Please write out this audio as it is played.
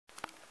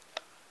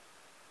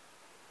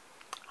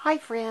Hi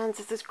friends,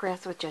 this is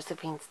Chris with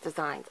Josephine's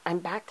Designs. I'm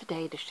back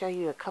today to show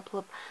you a couple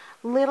of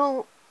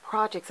little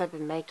projects I've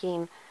been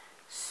making.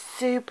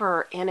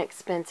 Super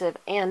inexpensive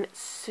and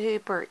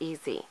super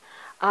easy.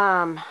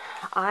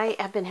 I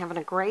have been having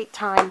a great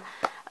time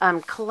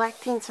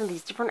collecting some of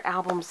these different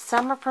albums.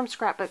 Some are from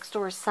Scrapbook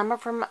stores, some are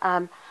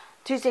from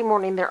Tuesday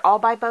Morning. They're all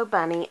by Bo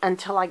Bunny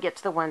until I get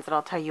to the ones that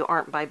I'll tell you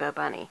aren't by Bo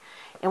Bunny.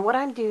 And what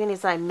I'm doing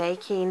is I'm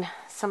making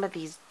some of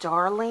these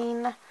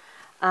darling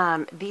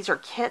these are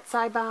kits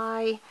I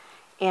buy,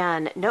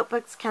 and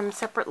notebooks come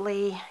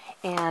separately,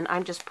 and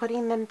I'm just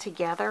putting them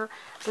together.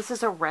 This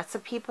is a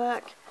recipe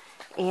book,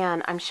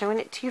 and I'm showing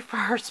it to you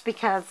first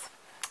because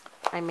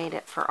I made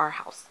it for our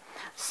house.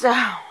 So,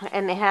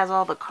 and it has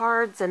all the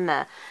cards and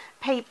the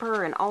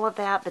paper and all of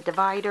that, the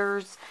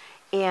dividers,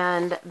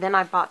 and then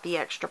I bought the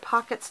extra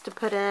pockets to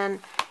put in,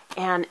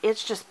 and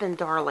it's just been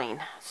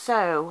darling.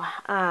 So,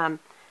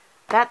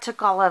 that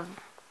took all of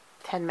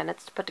 10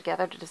 minutes to put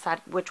together to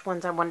decide which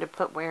ones I wanted to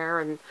put where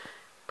and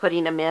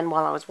putting them in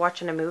while I was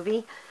watching a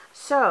movie.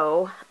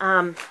 So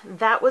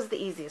that was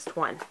the easiest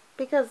one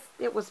because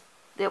it was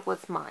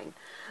mine.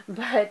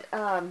 But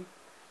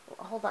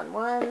hold on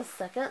one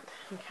second.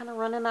 I'm kind of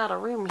running out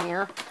of room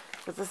here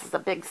because this is a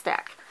big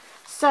stack.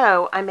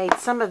 So I made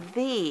some of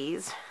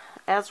these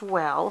as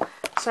well.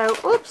 So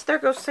oops, there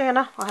goes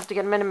Santa. I'll have to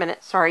get him in a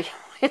minute. Sorry,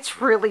 it's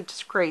really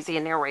just crazy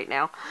in there right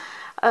now.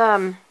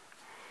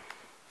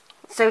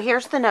 So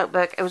here's the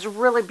notebook. It was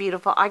really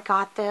beautiful. I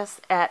got this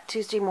at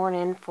Tuesday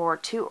Morning for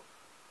 $2.99,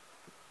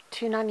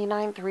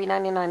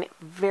 $3.99,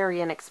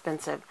 very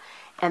inexpensive.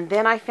 And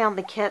then I found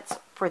the kits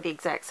for the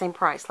exact same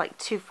price, like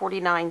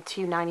 $2.49,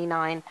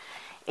 $2.99.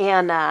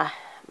 And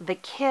the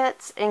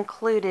kits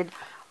included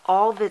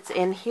all that's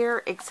in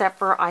here, except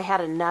for I had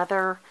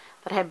another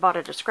that I had bought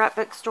at a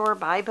scrapbook store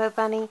by Bo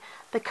Bunny.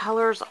 The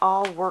colors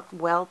all work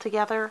well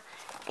together,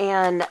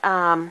 and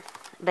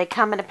they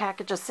come in a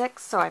package of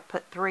 6, so I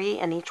put 3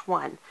 in each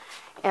one.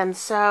 And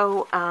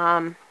so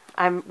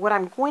what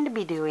I'm going to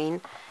be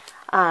doing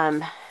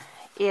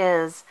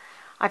is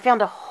I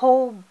found a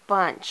whole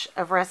bunch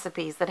of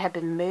recipes that have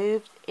been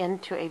moved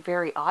into a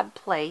very odd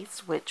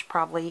place, which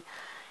probably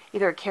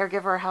either a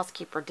caregiver or a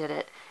housekeeper did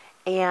it.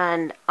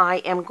 And I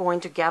am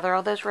going to gather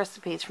all those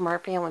recipes from our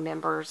family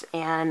members,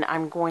 and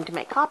I'm going to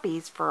make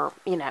copies for,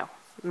 you know,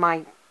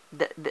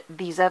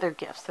 these other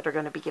gifts that are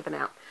going to be given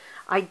out.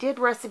 I did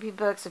recipe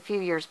books a few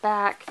years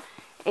back,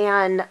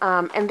 and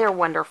they're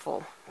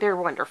wonderful. They're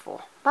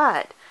wonderful.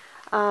 But,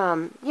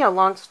 you know,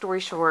 long story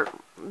short,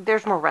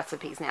 there's more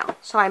recipes now.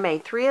 So I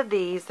made 3 of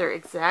these. They're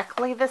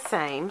exactly the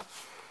same.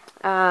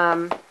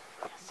 So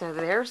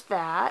there's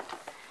that.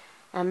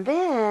 And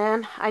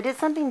then I did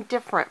something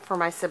different for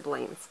my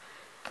siblings.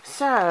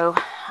 So,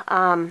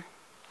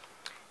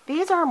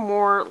 these are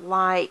more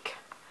like,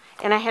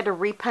 and I had to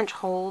repunch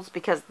holes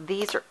because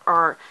these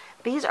are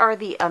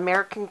the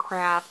American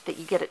Craft that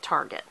you get at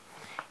Target.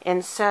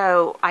 And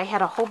so I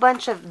had a whole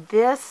bunch of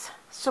this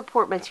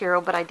support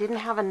material, but I didn't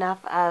have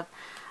enough of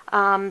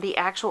the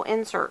actual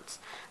inserts.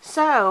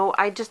 So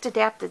I just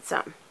adapted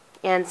some.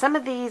 And some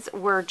of these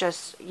were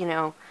just, you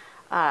know,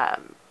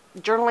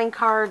 journaling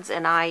cards,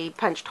 and I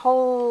punched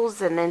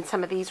holes, and then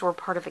some of these were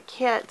part of a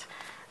kit.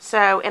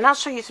 So, and I'll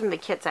show you some of the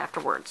kits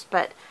afterwards.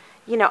 But,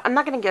 you know, I'm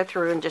not going to go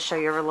through and just show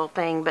you every little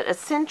thing, but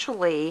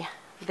essentially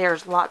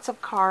there's lots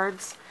of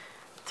cards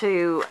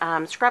to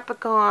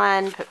scrapbook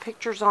on, put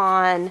pictures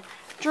on,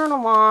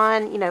 journal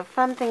on, you know,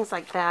 fun things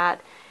like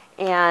that.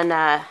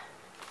 And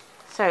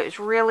so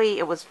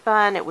it was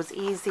fun, it was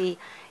easy,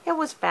 it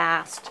was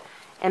fast.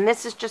 And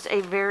this is just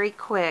a very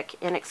quick,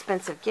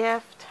 inexpensive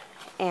gift,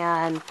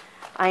 and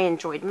I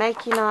enjoyed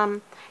making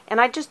them.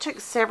 And I just took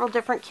several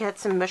different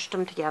kits and mushed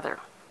them together.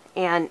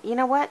 And you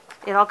know what?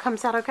 It all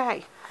comes out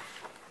okay.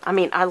 I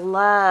mean, I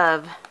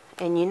love,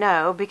 and you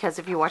know, because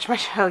if you watch my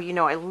show, you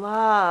know I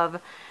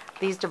love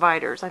these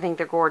dividers. I think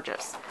they're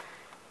gorgeous.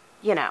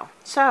 You know,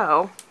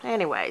 so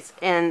anyways,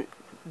 and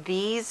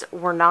these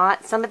were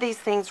not, some of these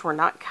things were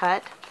not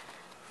cut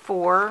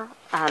for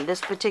this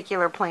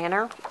particular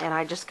planner, and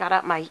I just got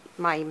out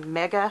my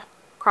mega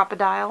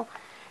crocodile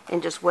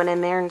and just went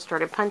in there and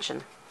started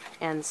punching.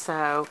 And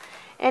so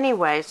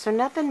anyway, so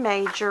nothing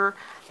major.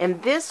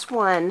 And this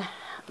one,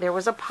 there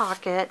was a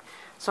pocket,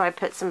 so I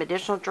put some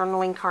additional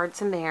journaling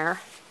cards in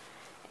there.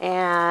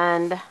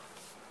 And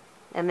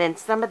then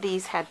some of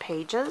these had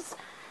pages,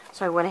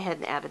 so I went ahead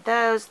and added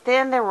those.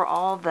 Then there were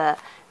all the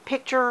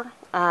picture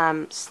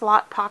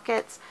slot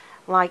pockets,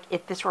 like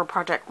if this were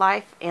Project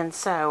Life, and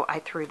so I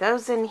threw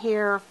those in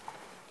here.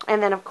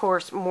 And then of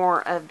course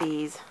more of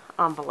these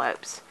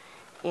envelopes.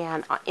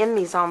 And in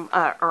these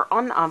or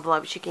on the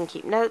envelopes, you can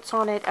keep notes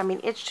on it. I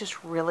mean, it's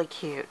just really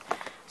cute.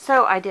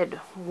 So I did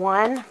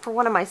one for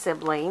one of my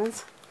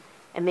siblings,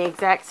 and the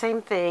exact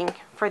same thing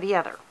for the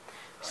other.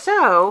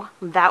 So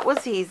that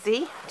was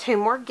easy. 2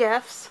 more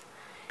gifts.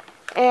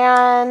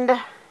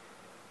 And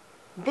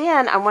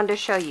then I wanted to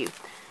show you.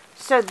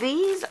 So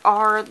these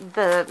are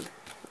the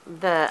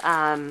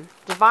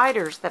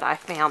dividers that I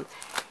found,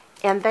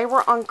 and they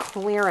were on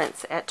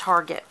clearance at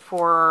Target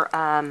for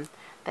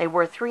They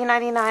were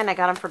 $3.99. I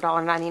got them for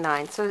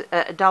 $1.99, so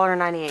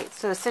 $1.98.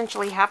 So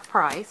essentially half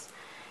price.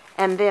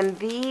 And then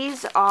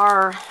these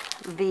are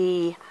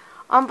the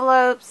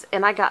envelopes,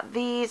 and I got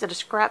these at a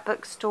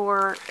scrapbook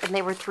store, and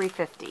they were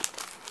 $3.50.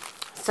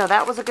 So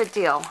that was a good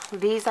deal.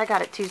 These I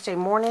got at Tuesday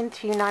Morning,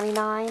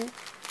 $2.99.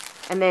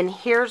 And then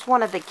here's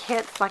one of the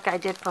kits like I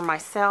did for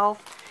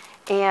myself.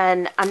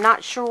 And I'm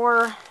not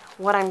sure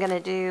what I'm going to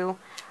do.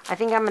 I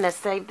think I'm going to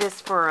save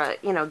this for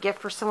a gift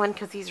for someone,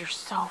 because these are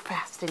so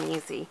fast and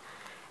easy.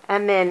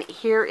 And then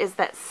here is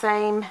that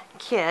same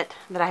kit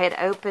that I had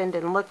opened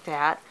and looked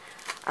at.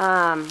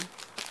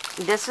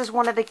 This is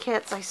one of the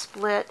kits I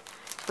split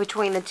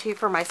between the two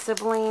for my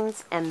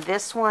siblings, and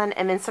this one,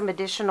 and then some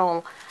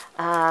additional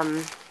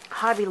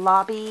Hobby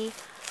Lobby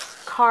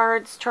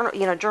cards,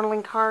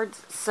 journaling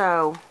cards.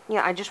 So,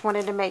 I just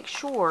wanted to make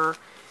sure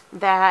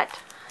that,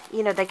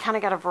 they kind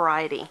of got a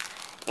variety,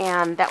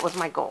 and that was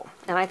my goal.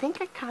 And I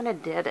think I kind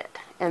of did it.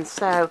 And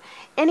so,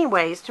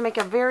 anyways, to make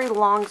a very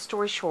long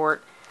story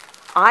short,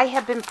 I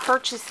have been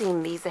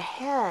purchasing these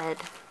ahead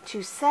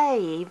to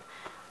save.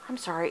 I'm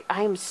sorry,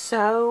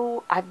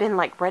 I've been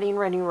like running.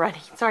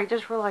 So I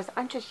just realized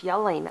I'm just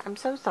yelling. I'm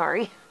so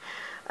sorry.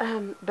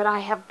 But I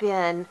have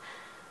been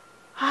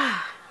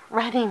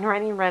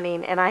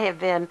running. And I have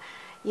been,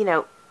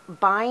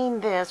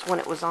 buying this when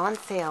it was on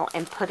sale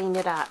and putting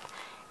it up.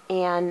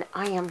 And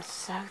I am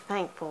so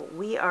thankful.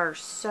 We are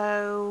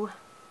so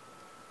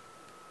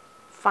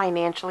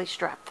financially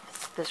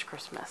strapped this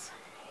Christmas.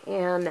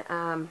 And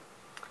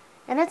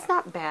it's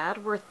not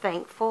bad. We're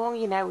thankful.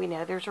 We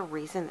know there's a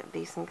reason that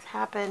these things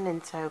happen.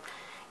 And so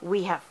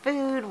we have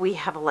food, we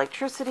have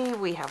electricity,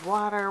 we have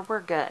water. We're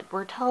good.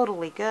 We're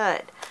totally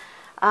good.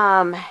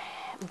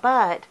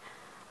 But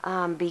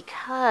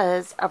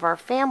because of our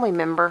family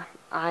member,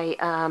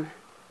 I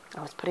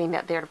was putting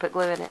that there to put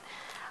glue in it.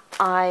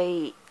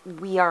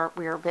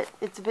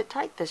 It's a bit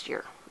tight this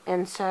year.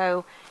 And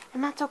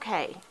that's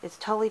okay. It's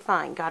totally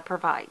fine. God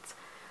provides.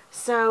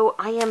 So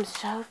I am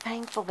so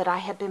thankful that I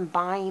have been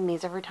buying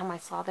these every time I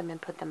saw them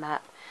and put them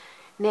up.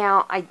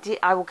 Now,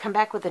 I will come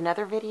back with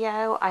another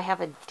video. I have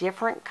a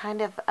different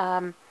kind of,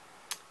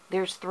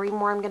 there's 3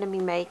 more I'm going to be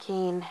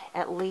making,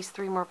 at least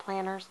 3 more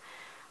planners.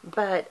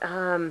 But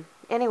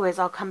anyways,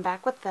 I'll come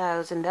back with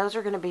those, and those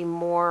are going to be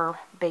more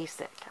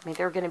basic. I mean,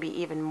 they're going to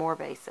be even more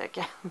basic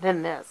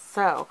than this.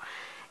 So,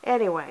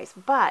 anyways,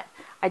 but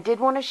I did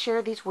want to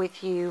share these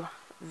with you.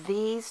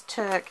 These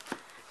took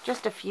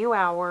just a few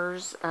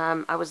hours.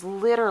 I was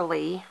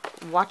literally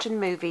watching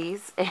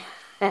movies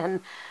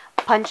and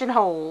punching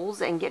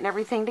holes and getting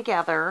everything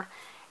together.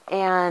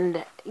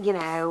 And,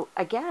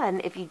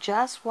 again, if you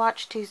just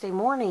watch Tuesday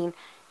Morning,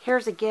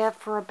 here's a gift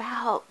for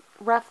about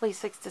roughly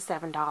 $6 to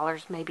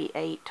 $7, maybe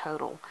 $8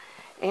 total.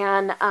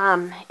 And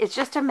it's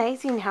just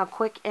amazing how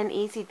quick and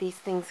easy these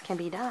things can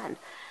be done.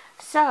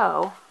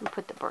 So, let me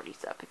put the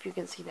birdies up if you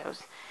can see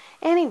those.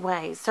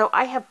 Anyway, so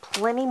I have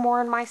plenty more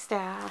in my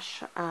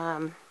stash.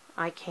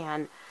 I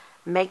can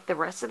make the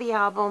rest of the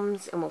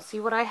albums, and we'll see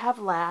what I have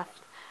left.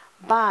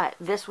 But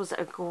this was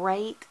a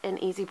great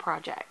and easy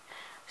project.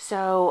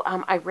 So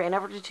I ran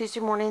over to Tuesday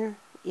Morning,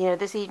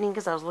 this evening,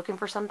 because I was looking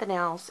for something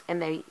else,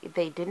 and they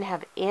didn't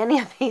have any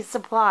of these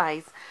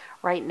supplies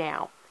right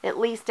now. At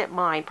least at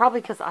mine,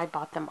 probably because I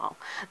bought them all.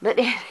 But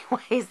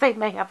anyways, they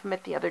may have them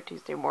at the other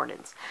Tuesday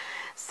Mornings.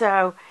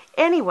 So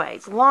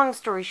anyways, long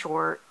story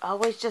short,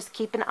 always just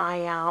keep an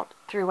eye out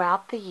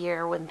throughout the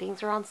year when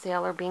things are on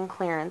sale or being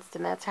clearanced,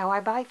 and that's how I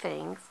buy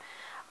things.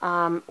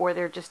 Or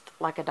they're just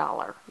like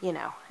 $1,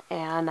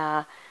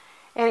 And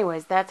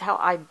anyways, that's how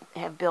I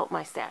have built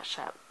my stash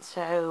up.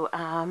 So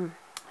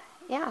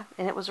yeah,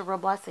 and it was a real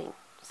blessing.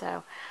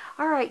 So,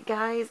 alright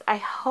guys, I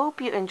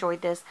hope you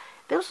enjoyed this.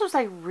 This was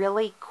a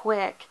really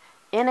quick,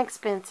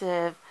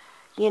 inexpensive,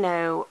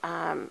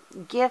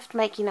 gift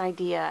making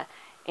idea.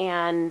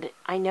 And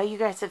I know you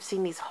guys have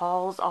seen these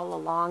hauls all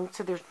along,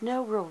 so there's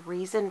no real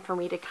reason for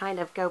me to kind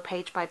of go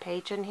page by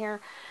page in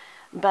here.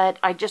 But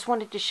I just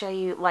wanted to show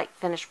you like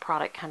finished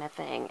product kind of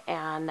thing.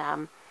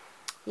 And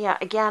yeah,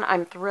 again,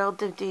 I'm thrilled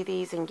to do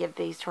these and give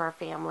these to our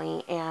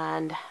family.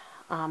 And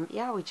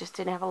yeah, we just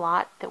didn't have a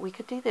lot that we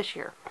could do this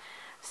year.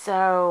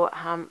 So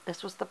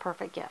this was the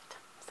perfect gift.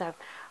 So,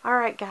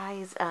 alright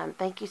guys,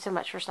 thank you so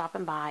much for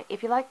stopping by.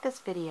 If you like this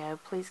video,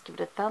 please give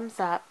it a thumbs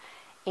up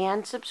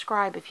and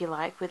subscribe if you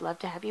like. We'd love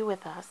to have you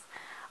with us.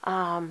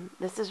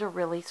 This is a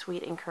really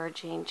sweet,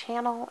 encouraging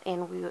channel,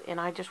 and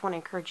I just want to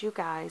encourage you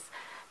guys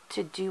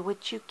to do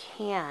what you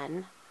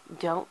can.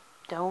 Don't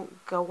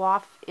go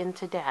off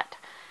into debt.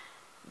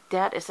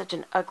 Debt is such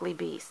an ugly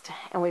beast,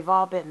 and we've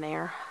all been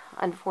there,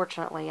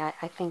 unfortunately,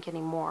 I think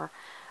anymore.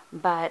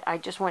 But I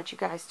just want you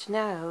guys to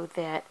know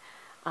that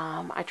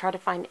I try to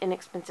find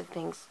inexpensive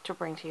things to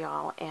bring to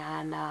y'all,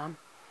 and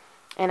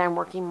I'm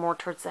working more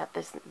towards that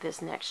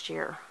this next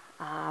year.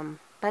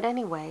 But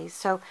anyways,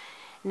 so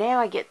now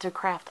I get to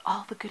craft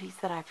all the goodies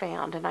that I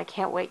found, and I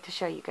can't wait to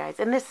show you guys.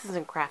 And this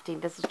isn't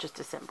crafting, this is just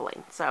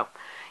assembling. So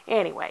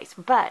anyways,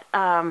 but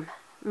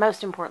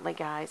most importantly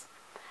guys,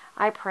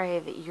 I pray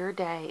that your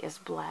day is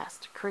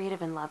blessed,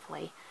 creative, and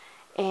lovely.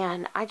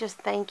 And I just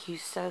thank you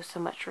so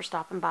much for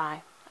stopping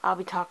by. I'll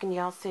be talking to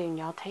y'all soon.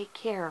 Y'all take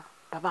care.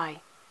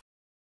 Bye-bye.